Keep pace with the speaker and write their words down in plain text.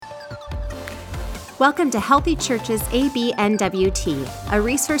Welcome to Healthy Church's ABNWT, a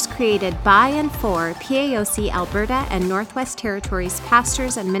resource created by and for PAOC Alberta and Northwest Territories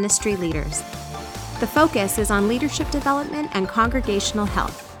pastors and ministry leaders. The focus is on leadership development and congregational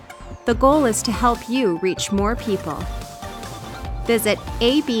health. The goal is to help you reach more people. Visit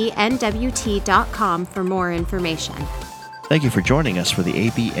abnwt.com for more information. Thank you for joining us for the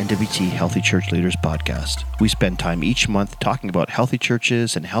ABNWT Healthy Church Leaders podcast. We spend time each month talking about healthy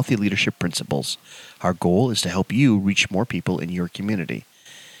churches and healthy leadership principles. Our goal is to help you reach more people in your community.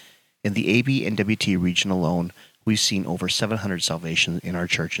 In the ABNWT region alone, we've seen over 700 salvations in our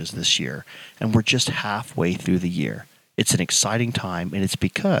churches this year, and we're just halfway through the year. It's an exciting time, and it's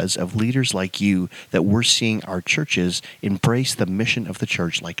because of leaders like you that we're seeing our churches embrace the mission of the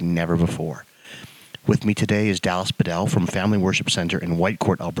church like never before. With me today is Dallas Bedell from Family Worship Center in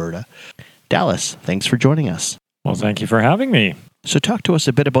Whitecourt, Alberta. Dallas, thanks for joining us. Well, thank you for having me. So talk to us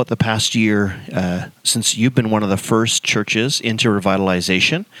a bit about the past year since you've been one of the first churches into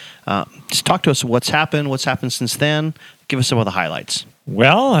revitalization. Just talk to us what's happened since then. Give us some of the highlights.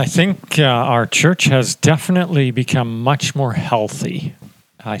 Well, I think our church has definitely become much more healthy.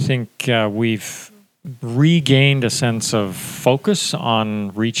 I think we've regained a sense of focus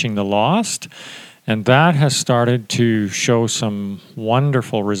on reaching the lost, and that has started to show some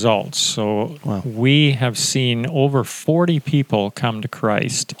wonderful results. So We have seen over 40 people come to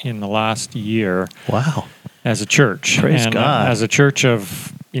Christ in the last year. Wow. As a church. Praise God. As a church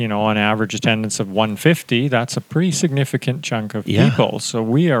of, an average attendance of 150, that's a pretty significant chunk of people. So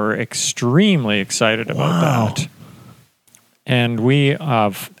we are extremely excited about that. And we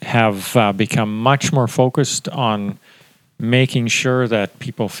have become much more focused on making sure that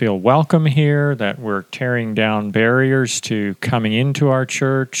people feel welcome here, that we're tearing down barriers to coming into our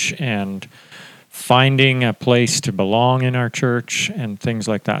church and finding a place to belong in our church and things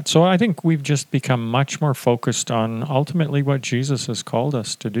like that. So I think we've just become much more focused on ultimately what Jesus has called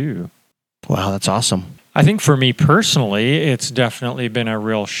us to do. Wow, that's awesome. I think for me personally, it's definitely been a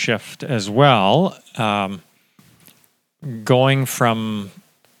real shift as well. Going from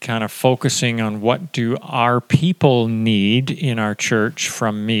kind of focusing on what do our people need in our church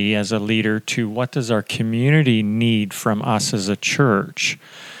from me as a leader to what does our community need from us as a church.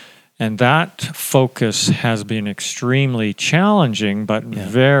 And that focus has been extremely challenging, but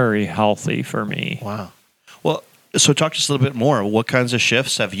very healthy for me. Wow. Well, so talk to us a little bit more. What kinds of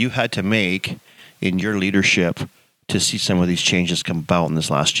shifts have you had to make in your leadership to see some of these changes come about in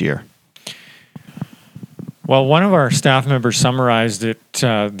this last year? Well, one of our staff members summarized it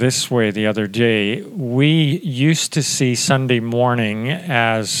this way the other day. We used to see Sunday morning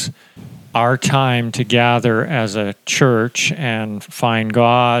as our time to gather as a church and find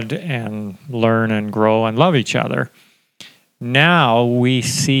God and learn and grow and love each other. Now we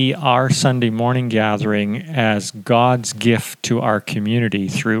see our Sunday morning gathering as God's gift to our community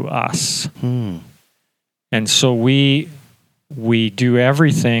through us. And so we do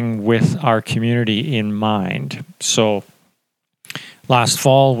everything with our community in mind. So last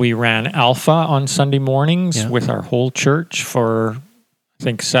fall, we ran Alpha on Sunday mornings with our whole church for, I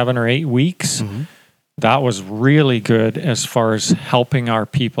think, 7 or 8 weeks. Mm-hmm. That was really good as far as helping our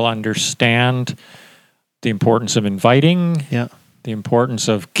people understand the importance of inviting, the importance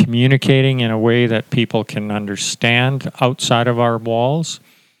of communicating in a way that people can understand outside of our walls.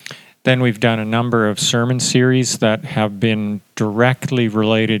 Then we've done a number of sermon series that have been directly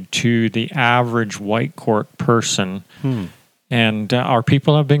related to the average Whitecourt person. And our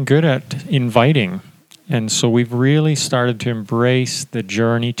people have been good at inviting. And so we've really started to embrace the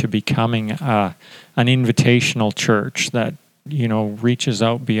journey to becoming an invitational church that, reaches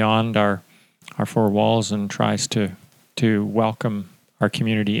out beyond our four walls and tries to welcome our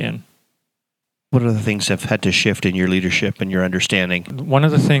community in. What other things have had to shift in your leadership and your understanding? One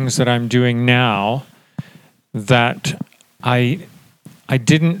of the things that I'm doing now that I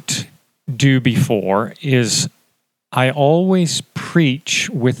didn't do before is I always preach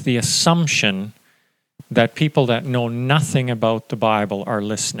with the assumption that people that know nothing about the Bible are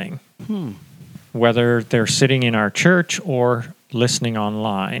listening, whether they're sitting in our church or listening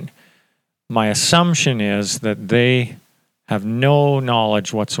online. My assumption is that they have no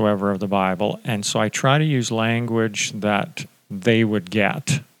knowledge whatsoever of the Bible, and so I try to use language that they would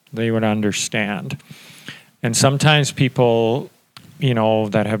get, they would understand. And sometimes people,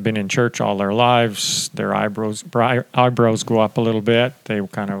 that have been in church all their lives, their eyebrows go up a little bit. They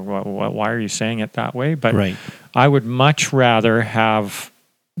kind of, why are you saying it that way? But I would much rather have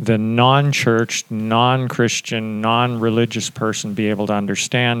the non-church, non-Christian, non-religious person be able to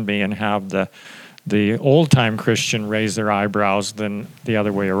understand me and have the the old-time Christian raise their eyebrows than the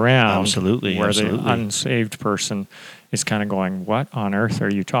other way around. Absolutely, where absolutely. the unsaved person is kind of going, what on earth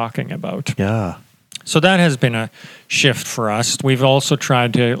are you talking about? Yeah. So that has been a shift for us. We've also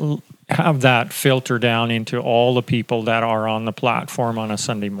tried to have that filter down into all the people that are on the platform on a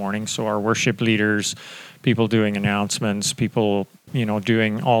Sunday morning. So our worship leaders, people doing announcements, people,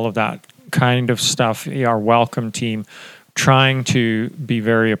 doing all of that kind of stuff, our welcome team, trying to be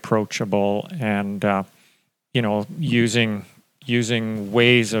very approachable and, using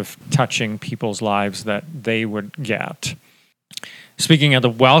ways of touching people's lives that they would get. Speaking of the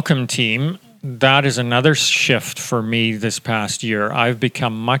welcome team, that is another shift for me this past year. I've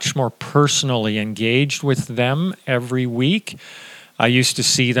become much more personally engaged with them every week. I used to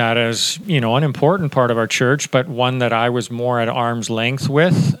see that as, an important part of our church, but one that I was more at arm's length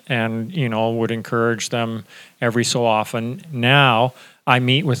with and, would encourage them every so often. Now I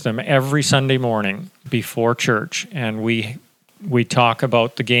meet with them every Sunday morning before church, and we talk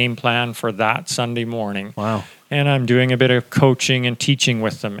about the game plan for that Sunday morning. Wow. And I'm doing a bit of coaching and teaching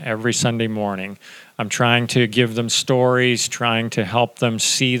with them every Sunday morning. I'm trying to give them stories, trying to help them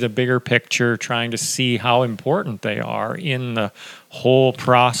see the bigger picture, trying to see how important they are in the whole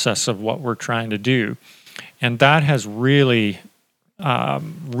process of what we're trying to do. And that has really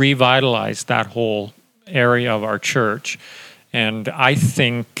revitalized that whole area of our church. And I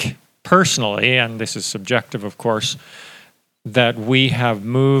think personally, and this is subjective, of course, that we have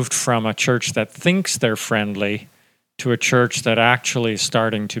moved from a church that thinks they're friendly to a church that actually is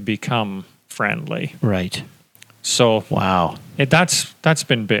starting to become friendly. Right. So wow, that's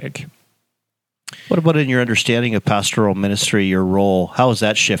been big. What about in your understanding of pastoral ministry, your role? How has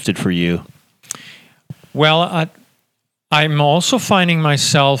that shifted for you? Well, I'm also finding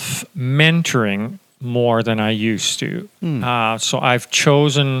myself mentoring more than I used to. So I've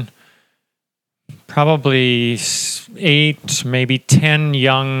chosen probably 8, maybe 10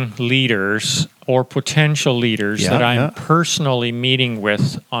 young leaders or potential leaders that I'm personally meeting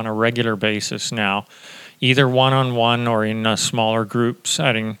with on a regular basis now, either one-on-one or in a smaller group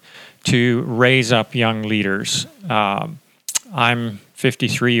setting, to raise up young leaders. I'm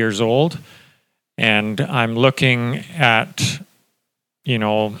 53 years old, and I'm looking at,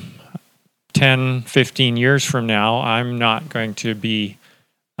 10, 15 years from now, I'm not going to be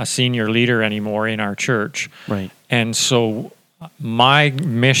a senior leader anymore in our church. Right. And so my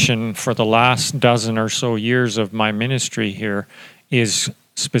mission for the last dozen or so years of my ministry here is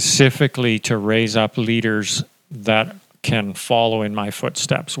specifically to raise up leaders that can follow in my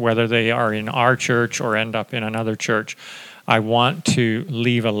footsteps, whether they are in our church or end up in another church. I want to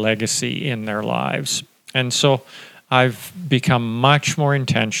leave a legacy in their lives. And so I've become much more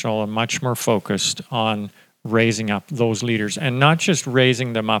intentional and much more focused on raising up those leaders, and not just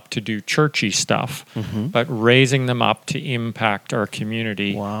raising them up to do churchy stuff, but raising them up to impact our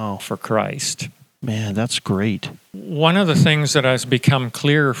community for Christ. Man, that's great. One of the things that has become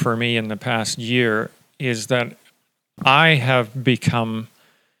clear for me in the past year is that I have become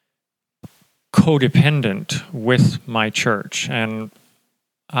codependent with my church, and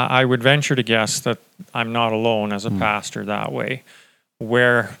I would venture to guess that I'm not alone as a pastor that way,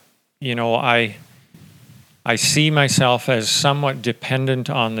 where, I see myself as somewhat dependent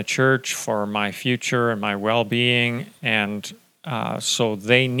on the church for my future and my well-being, and so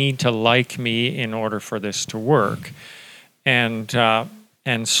they need to like me in order for this to work. And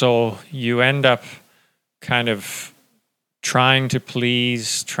so you end up kind of trying to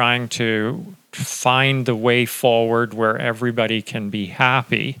please, trying to find the way forward where everybody can be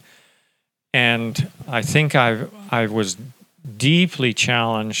happy. And I think I was deeply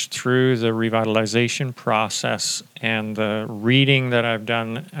challenged through the revitalization process and the reading that I've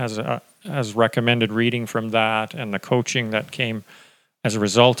done as recommended reading from that, and the coaching that came as a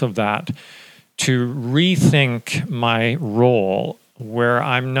result of that, to rethink my role, where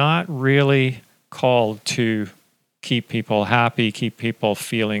I'm not really called to keep people happy, keep people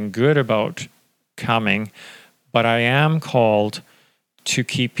feeling good about coming, but I am called to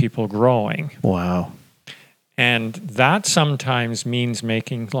keep people growing. Wow. And that sometimes means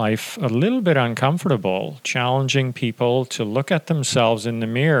making life a little bit uncomfortable, challenging people to look at themselves in the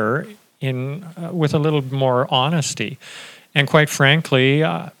mirror with a little more honesty. And quite frankly,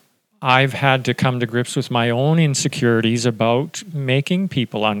 I've had to come to grips with my own insecurities about making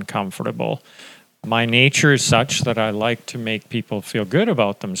people uncomfortable. My nature is such that I like to make people feel good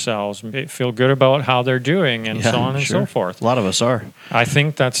about themselves, feel good about how they're doing, and so on and so forth. A lot of us are. I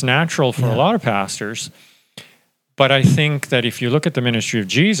think that's natural for a lot of pastors. But I think that if you look at the ministry of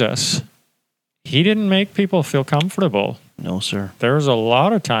Jesus, he didn't make people feel comfortable. No, sir. There's a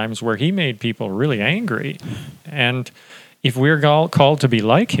lot of times where he made people really angry. And if we're called to be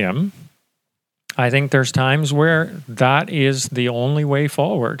like him, I think there's times where that is the only way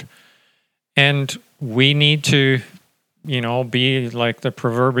forward. And we need to, be like the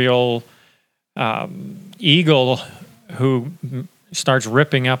proverbial eagle who starts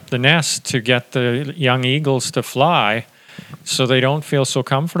ripping up the nest to get the young eagles to fly so they don't feel so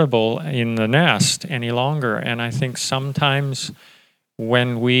comfortable in the nest any longer. And I think sometimes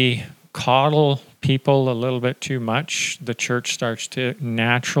when we coddle people a little bit too much, the church starts to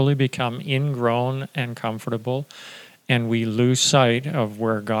naturally become ingrown and comfortable, and we lose sight of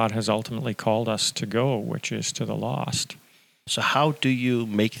where God has ultimately called us to go, which is to the lost. So how do you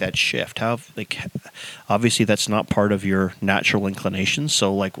make that shift? Obviously that's not part of your natural inclination.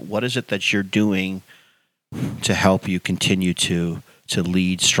 So what is it that you're doing to help you continue to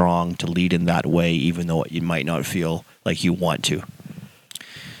lead strong, to lead in that way, even though you might not feel like you want to?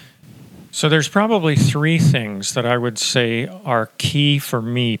 So there's probably three things that I would say are key for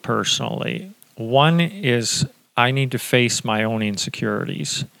me personally. One is I need to face my own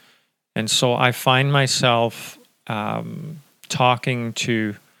insecurities. And so I find myself talking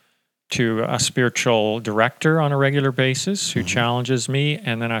to a spiritual director on a regular basis who challenges me,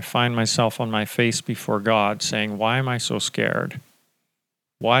 and then I find myself on my face before God saying, why am I so scared?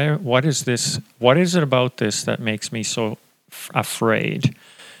 What is this? What is it about this that makes me so afraid?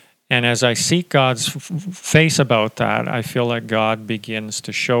 And as I seek God's face about that, I feel like God begins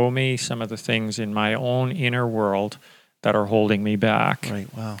to show me some of the things in my own inner world that are holding me back. Right,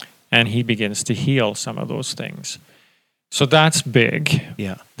 wow. And he begins to heal some of those things. So that's big.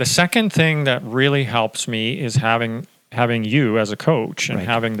 Yeah. The second thing that really helps me is having you as a coach and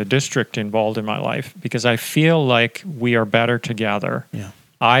having the district involved in my life, because I feel like we are better together. Yeah.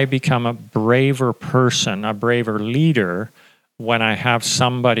 I become a braver person, a braver leader, when I have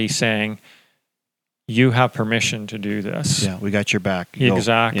somebody saying, you have permission to do this. Yeah, we got your back.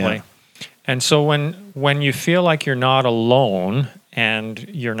 Exactly. Yeah. And so when you feel like you're not alone and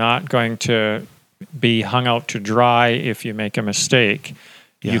you're not going to be hung out to dry if you make a mistake,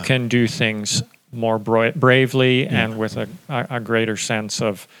 you can do things more bravely and with a greater sense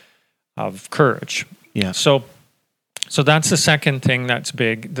of courage. Yeah. So that's the second thing that's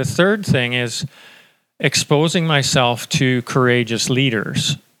big. The third thing is exposing myself to courageous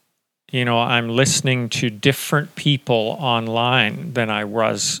leaders. I'm listening to different people online than I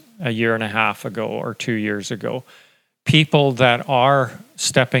was a year and a half ago or 2 years ago. People that are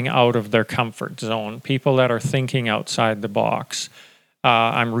stepping out of their comfort zone, people that are thinking outside the box.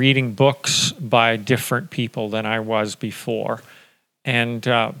 I'm reading books by different people than I was before. And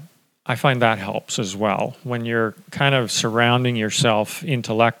I find that helps as well. When you're kind of surrounding yourself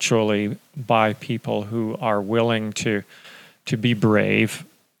intellectually by people who are willing to be brave,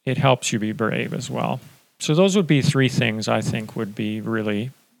 it helps you be brave as well. So those would be three things I think would be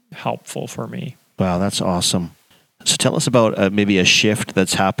really helpful for me. Wow, that's awesome. So tell us about maybe a shift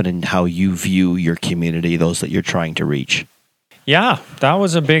that's happened in how you view your community, those that you're trying to reach. Yeah, that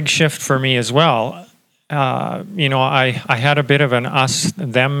was a big shift for me as well. I had a bit of an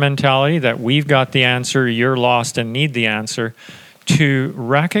us-them mentality that we've got the answer, you're lost and need the answer, to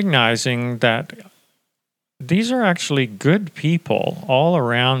recognizing that these are actually good people all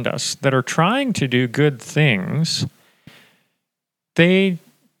around us that are trying to do good things. They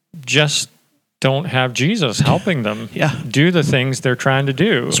just don't have Jesus helping them do the things they're trying to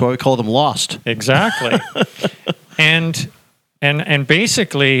do. That's why we call them lost. Exactly. And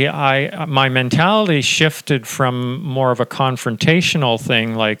basically, my mentality shifted from more of a confrontational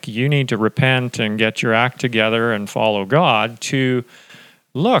thing, like you need to repent and get your act together and follow God, to,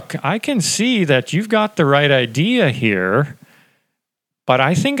 look, I can see that you've got the right idea here, but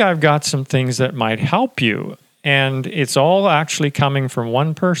I think I've got some things that might help you. And it's all actually coming from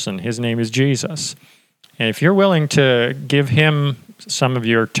one person. His name is Jesus. And if you're willing to give him some of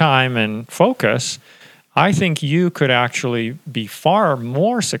your time and focus, I think you could actually be far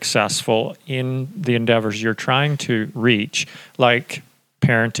more successful in the endeavors you're trying to reach, like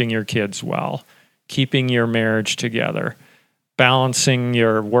parenting your kids well, keeping your marriage together, balancing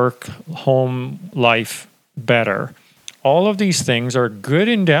your work-home life better. All of these things are good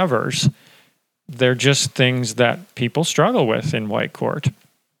endeavors. They're just things that people struggle with in Whitecourt.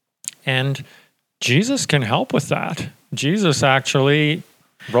 And Jesus can help with that. Jesus actually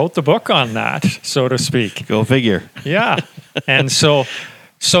wrote the book on that, so to speak. Go figure. Yeah. And so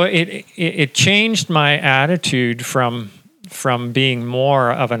it changed my attitude from being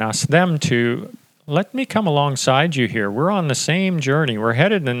more of an us-them to, let me come alongside you here. We're on the same journey. We're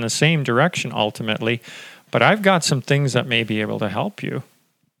headed in the same direction ultimately, but I've got some things that may be able to help you.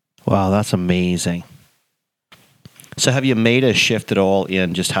 Wow, that's amazing. So have you made a shift at all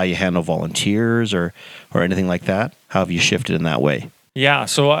in just how you handle volunteers or anything like that? How have you shifted in that way? Yeah,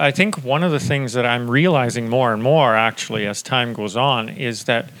 so I think one of the things that I'm realizing more and more, actually, as time goes on, is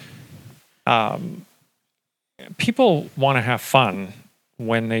that people want to have fun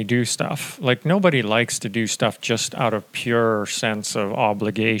when they do stuff. Like, nobody likes to do stuff just out of pure sense of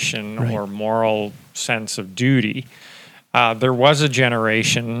obligation or moral sense of duty. There was a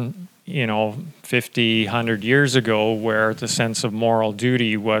generation, 50, 100 years ago where the sense of moral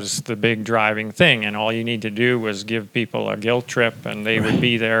duty was the big driving thing, and all you need to do was give people a guilt trip and they would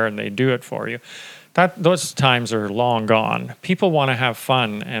be there and they'd do it for you. Those times are long gone. People want to have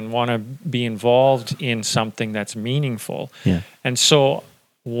fun and want to be involved in something that's meaningful. Yeah. And so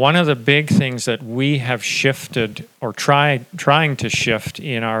one of the big things that we have shifted or trying to shift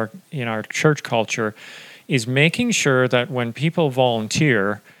in our church culture is making sure that when people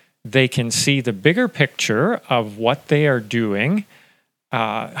volunteer, they can see the bigger picture of what they are doing,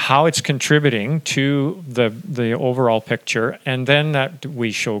 how it's contributing to the overall picture, and then that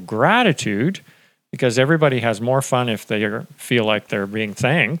we show gratitude, because everybody has more fun if they feel like they're being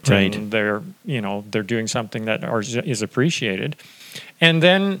thanked and they're doing something that is appreciated. And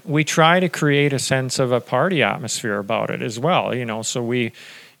then we try to create a sense of a party atmosphere about it as well. So we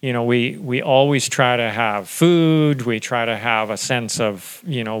always try to have food. We try to have a sense of,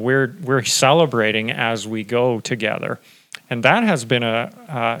 we're celebrating as we go together. And that has been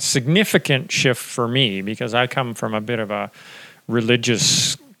a significant shift for me, because I come from a bit of a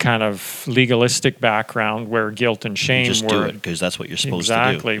religious kind of legalistic background where guilt and shame just do it because that's what you're supposed to do.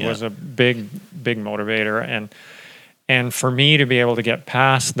 Exactly, was a big motivator. And for me to be able to get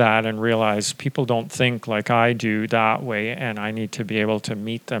past that and realize people don't think like I do that way, and I need to be able to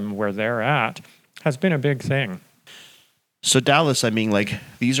meet them where they're at, has been a big thing. So Dallas,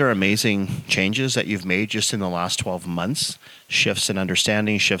 these are amazing changes that you've made just in the last 12 months, shifts in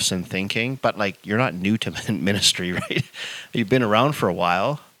understanding, shifts in thinking, but you're not new to ministry, right? You've been around for a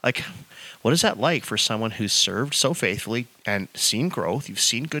while. What is that like for someone who's served so faithfully and seen growth? You've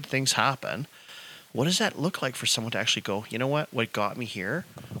seen good things happen. What does that look like for someone to actually go, you know what got me here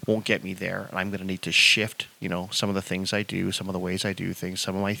won't get me there, and I'm going to need to shift, some of the things I do, some of the ways I do things,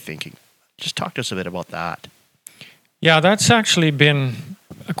 some of my thinking. Just talk to us a bit about that. Yeah, that's actually been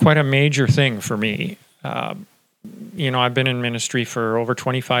quite a major thing for me. I've been in ministry for over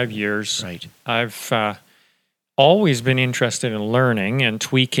 25 years. Right. I've always been interested in learning and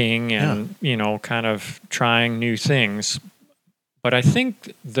tweaking and, kind of trying new things. But I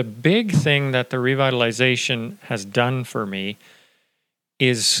think the big thing that the revitalization has done for me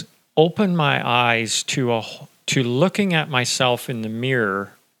is open my eyes to looking at myself in the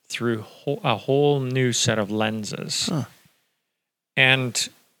mirror through a whole new set of lenses. Huh. And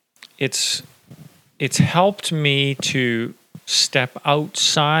it's helped me to step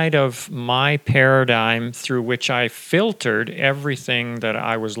outside of my paradigm through which I filtered everything that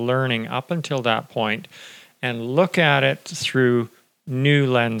I was learning up until that point, and look at it through new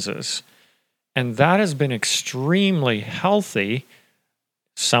lenses. And that has been extremely healthy,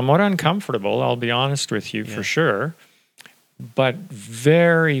 somewhat uncomfortable, I'll be honest with you, for sure, but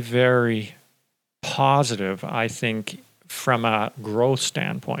very, very positive, I think, from a growth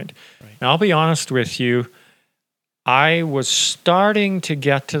standpoint. Right. Now, I'll be honest with you, I was starting to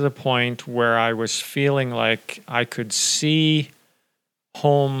get to the point where I was feeling like I could see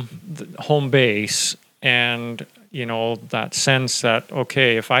home base, and that sense that,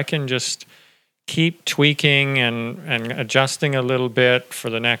 okay, if I can just keep tweaking and adjusting a little bit for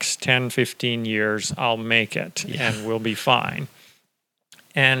the next 10, 15 years, I'll make it and we'll be fine.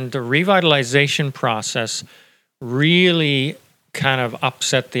 And the revitalization process really kind of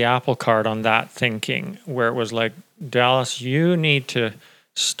upset the apple cart on that thinking, where it was like, Dallas, you need to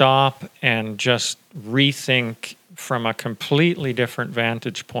stop and just rethink from a completely different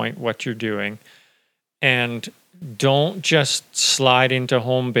vantage point what you're doing. And don't just slide into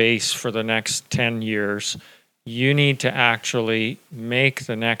home base for the next 10 years. You need to actually make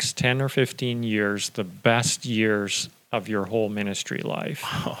the next 10 or 15 years the best years of your whole ministry life.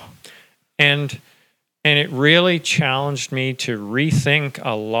 Wow. And it really challenged me to rethink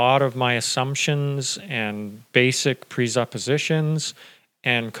a lot of my assumptions and basic presuppositions,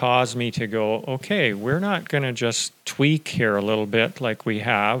 and caused me to go, okay, we're not going to just tweak here a little bit like we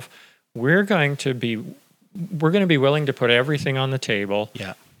have. We're going to be willing to put everything on the table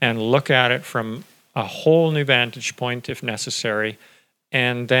and look at it from a whole new vantage point if necessary,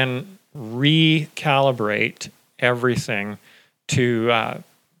 and then recalibrate everything to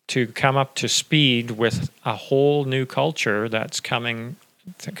come up to speed with a whole new culture that's coming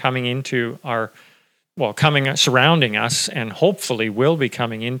into surrounding us, and hopefully will be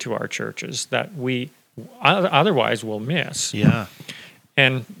coming into our churches that we otherwise will miss. Yeah.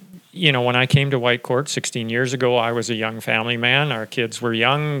 And, when I came to Whitecourt 16 years ago, I was a young family man. Our kids were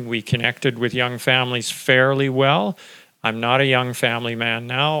young. We connected with young families fairly well. I'm not a young family man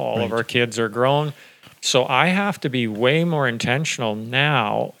now. All of our kids are grown. So I have to be way more intentional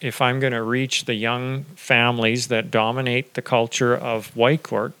now if I'm going to reach the young families that dominate the culture of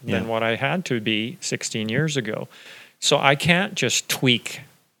Whitecourt than what I had to be 16 years ago. So I can't just tweak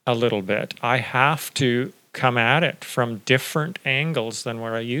a little bit. I have to come at it from different angles than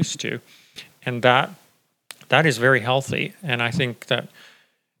where I used to. And that is very healthy. And I think that,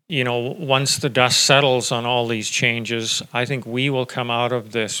 once the dust settles on all these changes, I think we will come out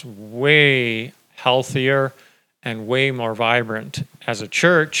of this way healthier and way more vibrant as a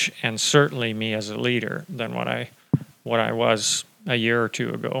church, and certainly me as a leader, than what I was a year or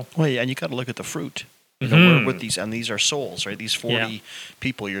two ago. Well, yeah, and you got to look at the fruit. We're with these, and these are souls, right? These 40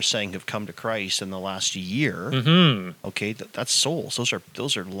 people you're saying have come to Christ in the last year. Okay, that's souls. Those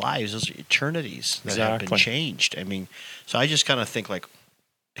are lives. Those are eternities that have been changed. I mean, so I just kind of think like,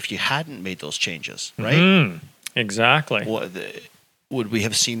 if you hadn't made those changes, right? Exactly. Well, would we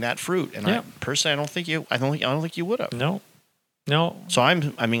have seen that fruit? And I personally, I don't think you would have. No. So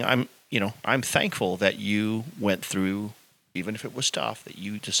I'm thankful that you went through, even if it was tough, that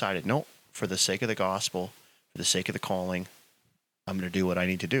you decided, no, for the sake of the gospel, for the sake of the calling, I'm going to do what I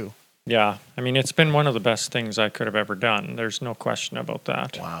need to do. Yeah. I mean, it's been one of the best things I could have ever done. There's no question about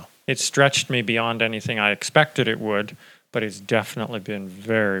that. Wow. It stretched me beyond anything I expected it would, but it's definitely been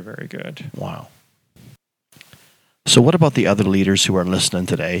very, very good. Wow. So what about the other leaders who are listening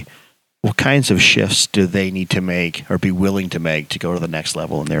today? What kinds of shifts do they need to make or be willing to make to go to the next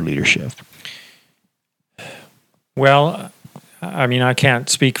level in their leadership? Well, I mean, I can't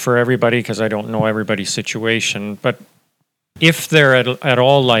speak for everybody because I don't know everybody's situation, but if they're at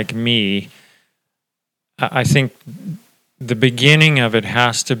all like me, I think the beginning of it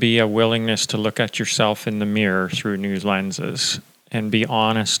has to be a willingness to look at yourself in the mirror through new lenses and be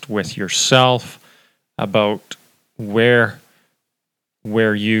honest with yourself about where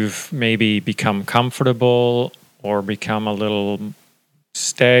you've maybe become comfortable or become a little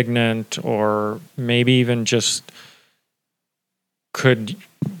stagnant, or maybe even just could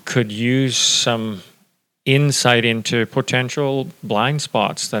use some insight into potential blind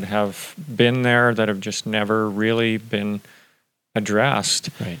spots that have been there that have just never really been addressed.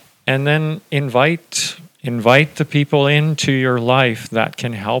 Right. And then invite the people into your life that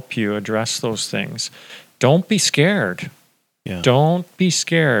can help you address those things. Don't be scared. Yeah. Don't be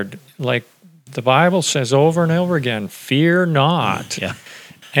scared. Like the Bible says over and over again, fear not. Yeah.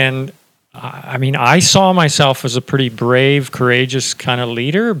 And I mean, I saw myself as a pretty brave, courageous kind of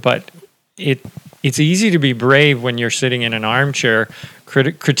leader, but it's easy to be brave when you're sitting in an armchair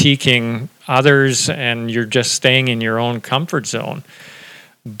critiquing others and you're just staying in your own comfort zone.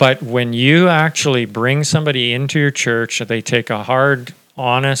 But when you actually bring somebody into your church, they take a hard,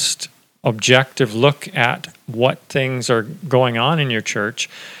 honest, objective look at what things are going on in your church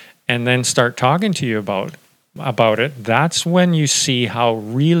and then start talking to you about it, that's when you see how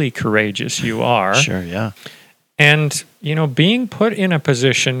really courageous you are. Sure, yeah. And, being put in a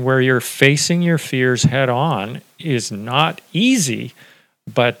position where you're facing your fears head on is not easy,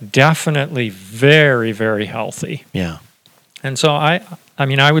 but definitely very, very healthy. Yeah. And so I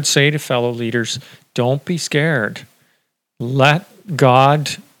would say to fellow leaders, don't be scared. Let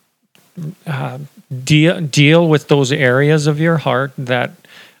God deal with those areas of your heart that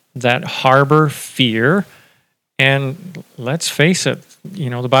harbor fear. And let's face it,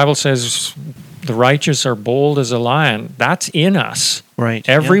 the Bible says the righteous are bold as a lion. That's in us. Right.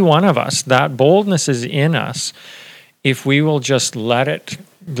 Every one of us. That boldness is in us if we will just let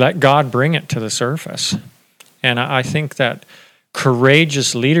God bring it to the surface. And I think that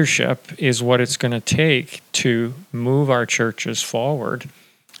courageous leadership is what it's going to take to move our churches forward.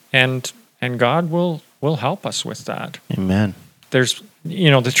 And God will help us with that. Amen. There's,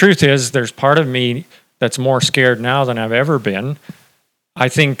 the truth is there's part of me that's more scared now than I've ever been. I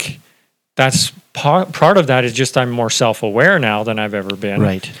think that's part of that is just I'm more self-aware now than I've ever been.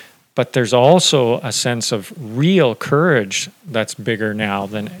 Right. But there's also a sense of real courage that's bigger now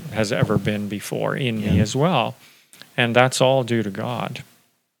than has ever been before in me as well. And that's all due to God.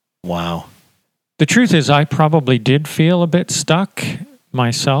 Wow. The truth is I probably did feel a bit stuck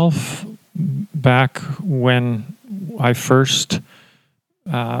myself back when I first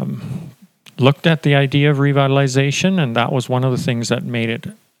looked at the idea of revitalization, and that was one of the things that made it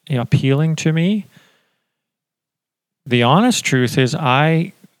appealing to me. The honest truth is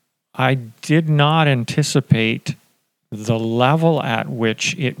I did not anticipate the level at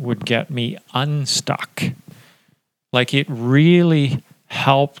which it would get me unstuck. Like, it really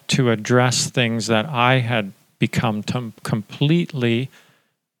helped to address things that I had become completely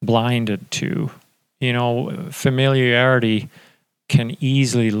blinded to. You know, familiarity can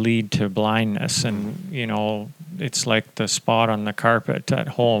easily lead to blindness, and you know, it's like the spot on the carpet at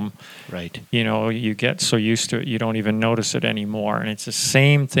home. Right. You know, you get so used to it you don't even notice it anymore. And it's the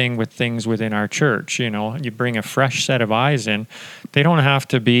same thing with things within our church. You know, you bring a fresh set of eyes in, they don't have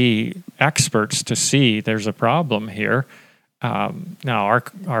to be experts to see there's a problem here. Now our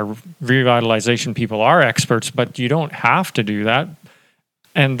revitalization people are experts, but you don't have to do that.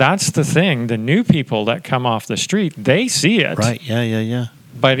 And that's the thing. The new people that come off the street, they see it. Right. Yeah.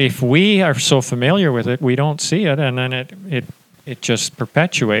 But if we are so familiar with it, we don't see it, and then it just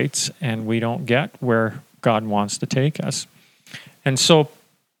perpetuates, and we don't get where God wants to take us. And so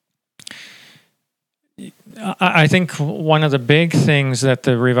I think one of the big things that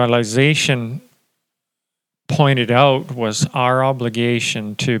the revitalization pointed out was our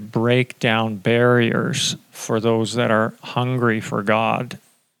obligation to break down barriers for those that are hungry for God,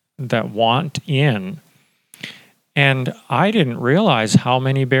 that want in. And I didn't realize how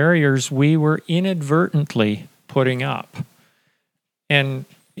many barriers we were inadvertently putting up. And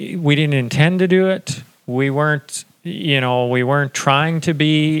we didn't intend to do it. We weren't trying to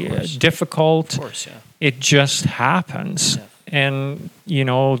be difficult. Of course, yeah. It just happens. Yeah. And, you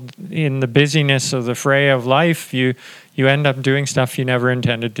know, in the busyness of the fray of life, you end up doing stuff you never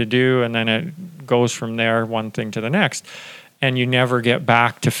intended to do, and then it goes from there, one thing to the next. And you never get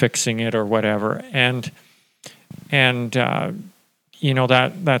back to fixing it or whatever. And you know,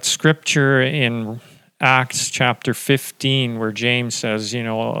 that scripture in Acts chapter 15 where James says, you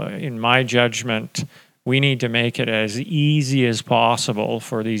know, in my judgment, we need to make it as easy as possible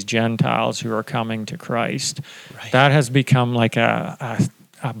for these Gentiles who are coming to Christ. Right. That has become like a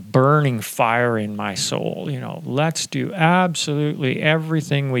burning fire in my soul. You know, let's do absolutely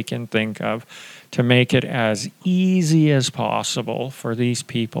everything we can think of to make it as easy as possible for these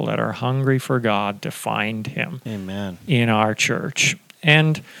people that are hungry for God to find Him. Amen. In our church.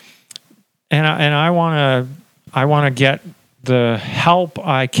 And I want to get the help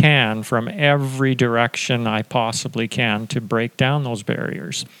I can from every direction I possibly can to break down those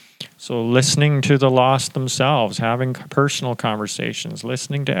barriers. So listening to the lost themselves, having personal conversations,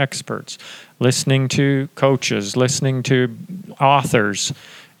 listening to experts, listening to coaches, listening to authors.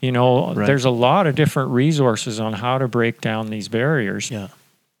 You know, right. There's a lot of different resources on how to break down these barriers. Yeah.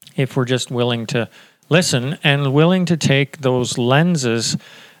 If we're just willing to listen and willing to take those lenses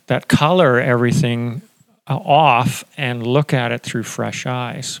that color everything off and look at it through fresh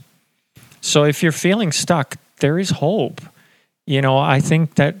eyes. So if you're feeling stuck, there is hope. You know, I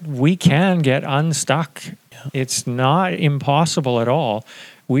think that we can get unstuck. Yeah. It's not impossible at all.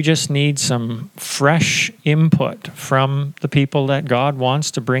 We just need some fresh input from the people that God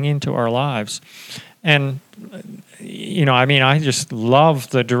wants to bring into our lives. And, you know, I mean, I just love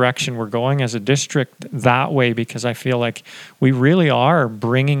the direction we're going as a district that way, because I feel like we really are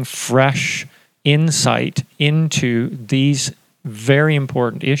bringing fresh insight into these very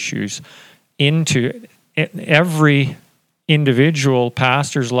important issues into every individual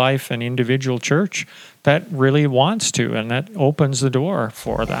pastor's life and individual church that really wants to, and that opens the door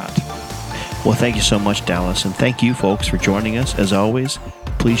for that. Well, thank you so much, Dallas, and thank you, folks, for joining us. As always,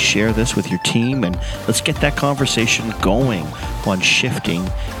 please share this with your team, and let's get that conversation going on shifting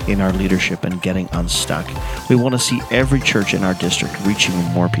in our leadership and getting unstuck. We want to see every church in our district reaching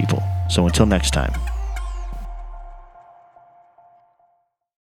more people. So until next time.